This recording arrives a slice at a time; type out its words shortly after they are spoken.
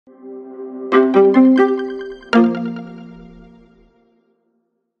The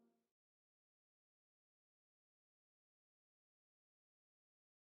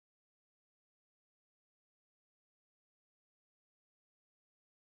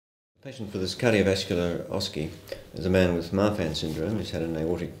patient for this cardiovascular OSCE is a man with Marfan syndrome who's had an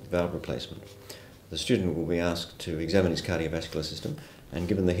aortic valve replacement. The student will be asked to examine his cardiovascular system, and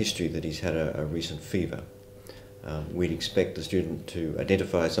given the history that he's had a recent fever, we'd expect the student to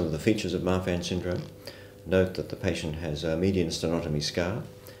identify some of the features of Marfan syndrome, note that the patient has a median sternotomy scar,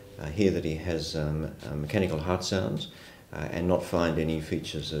 hear that he has mechanical heart sounds, and not find any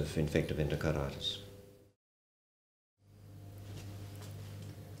features of infective endocarditis.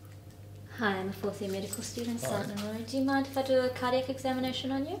 Hi, I'm a fourth year medical student, Sergeant Roy. Do you mind if I do a cardiac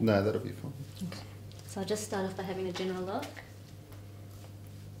examination on you? No, that'll be fine. Okay. So I'll just start off by having a general look.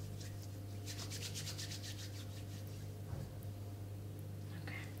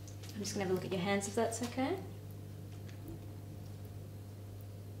 Okay. I'm just going to have a look at your hands if that's okay.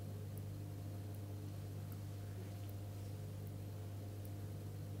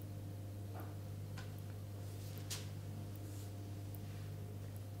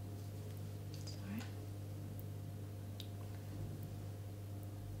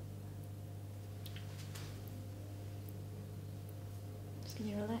 Can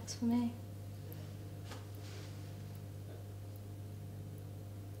you relax for me?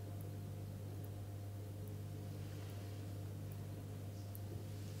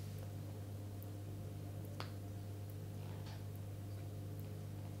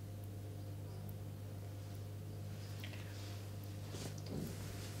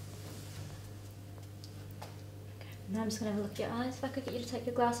 Now I'm just going to have a look at your eyes. If I could get you to take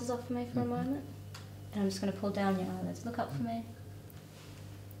your glasses off for me for a moment. And I'm just going to pull down your eyelids. Look up for me.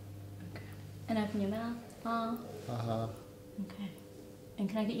 And open your mouth. Okay. And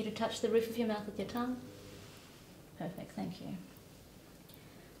can I get you to touch the roof of your mouth with your tongue? Perfect, thank you.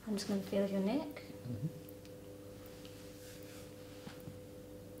 I'm just going to feel your neck.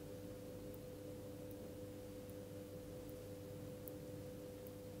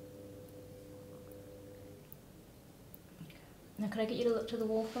 Okay. Now could I get you to look to the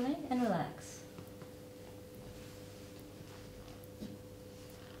wall for me and relax?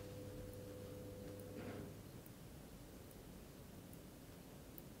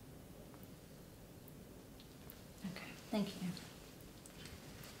 Thank you.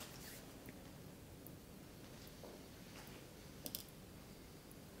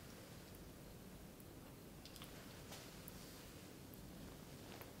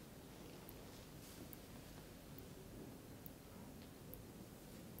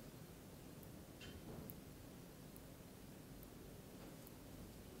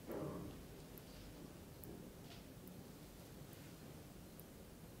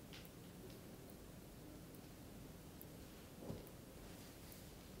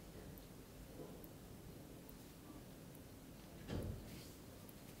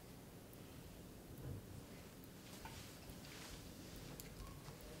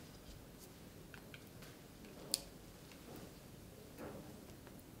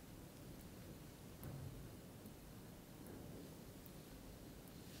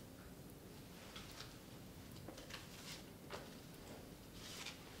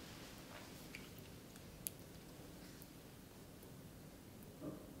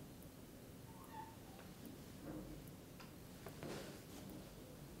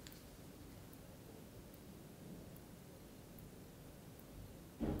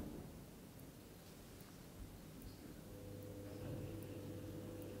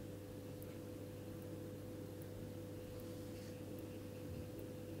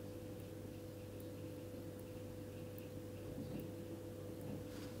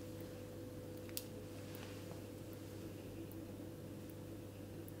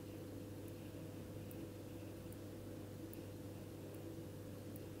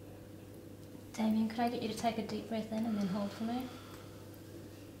 Damien, could I get you to take a deep breath in and then hold for me?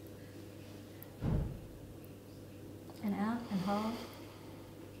 And out and hold.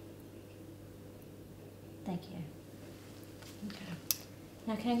 Thank you. Okay.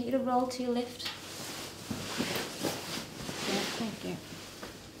 Now can I get you to roll to your left? Yeah, thank you.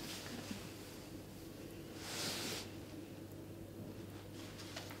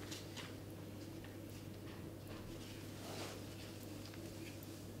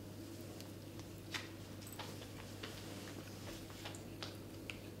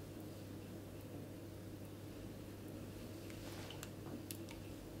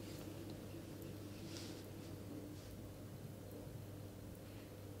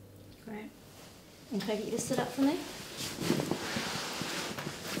 Great. And could I get you to sit up for me?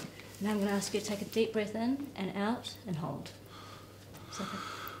 Now I'm going to ask you to take a deep breath in and out and hold. So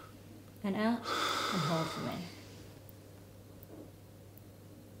and out and hold for me.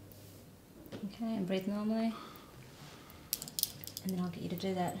 Okay, and breathe normally. And then I'll get you to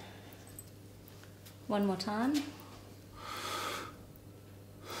do that one more time.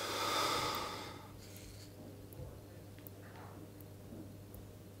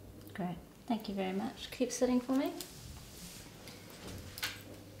 Great, thank you very much. Keep sitting for me.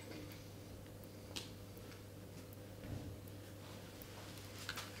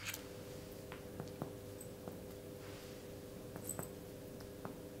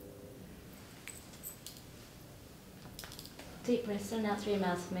 Deep breaths in and out through your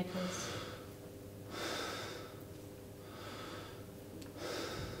mouth for me, please.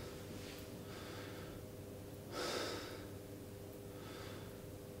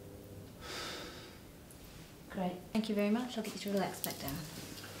 Great, thank you very much. I'll get you to relax back down.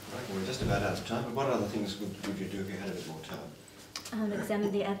 Right, well, we're just about out of time, but what other things would you do if you had a bit more time?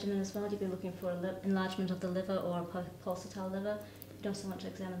 Examine the abdomen as well. You'd be looking for enlargement of the liver or a pulsatile liver. You'd also want to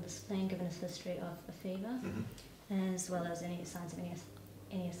examine the spleen, given its history of a fever, as well as any signs of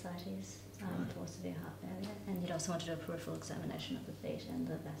any ascites or severe heart failure. And you'd also want to do a peripheral examination of the feet and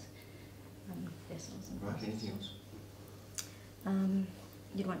the vessels. And right, anything else?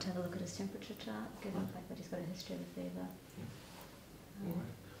 You'd want to have a look at his temperature chart, given the fact that he's got a history of a fever. All right.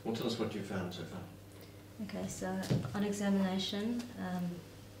 Well, tell us what you've found so far. Okay, so on examination,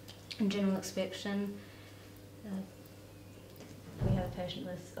 in general inspection, we have a patient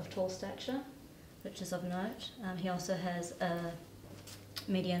of tall stature, which is of note. He also has a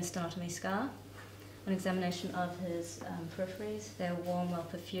median sternotomy scar. On examination of his peripheries, they're warm, well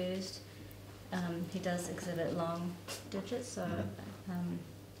perfused. He does exhibit long digits, so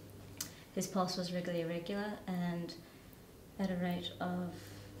his pulse was regularly irregular and at a rate of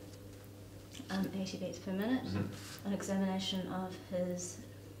 80 beats per minute. On examination of his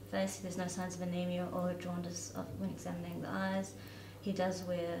face, there's no signs of anemia or jaundice when examining the eyes. He does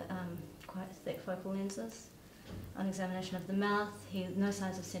wear quite thick focal lenses. On examination of the mouth, no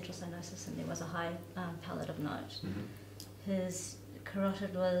signs of central cyanosis, and there was a high palate of note. His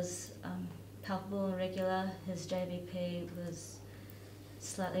carotid was palpable and regular. His JBP was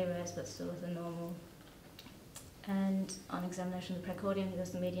slightly raised but still within normal. And on examination of the precordium, there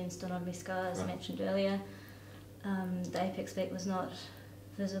was the median sternotomy scar, as mentioned earlier. The apex beat was not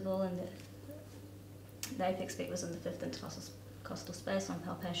visible, and the apex beat was in the fifth intercostal space. On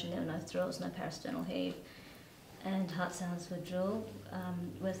palpation, there were no thrills, no parasternal heave, and heart sounds were dual,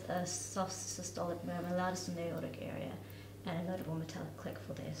 with a soft systolic murmur, loudest in the aortic area, and a notable metallic click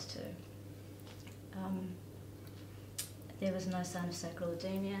for the S2. There was no sign of sacral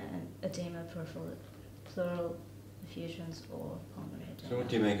edema, and edema, pleural effusions, or pulmonary edema. So what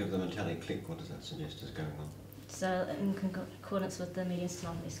do you make of the metallic click? What does that suggest is going on? So in concordance with the median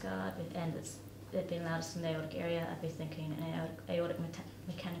sternotomy scar, and it being loudest in the aortic area, I'd be thinking an aortic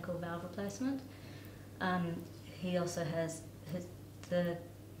mechanical valve replacement. He also has the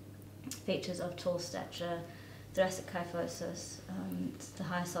features of tall stature, thoracic kyphosis, the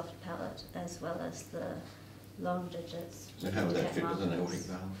high soft palate, as well as the long digits. So how would that fit with an aortic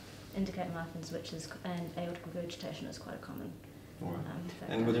valve? Indicate markings, and aortic regurgitation is quite a common factor.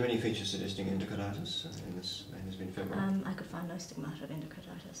 And were there any features suggesting endocarditis in this man who's been febrile? I could find no stigmata of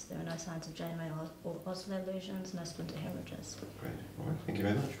endocarditis. There were no signs of Janeway or Osler lesions, no splinter hemorrhages. Great. All right. Thank you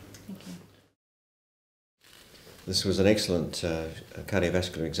very much. Thank you. This was an excellent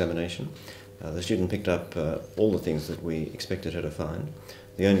cardiovascular examination. The student picked up all the things that we expected her to find.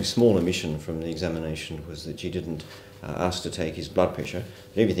 The only small omission from the examination was that she didn't ask to take his blood pressure.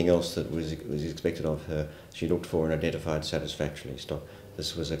 Everything else that was expected of her, she looked for and identified satisfactorily. So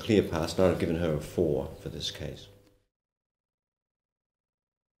this was a clear pass, and I'd have given her a 4 for this case.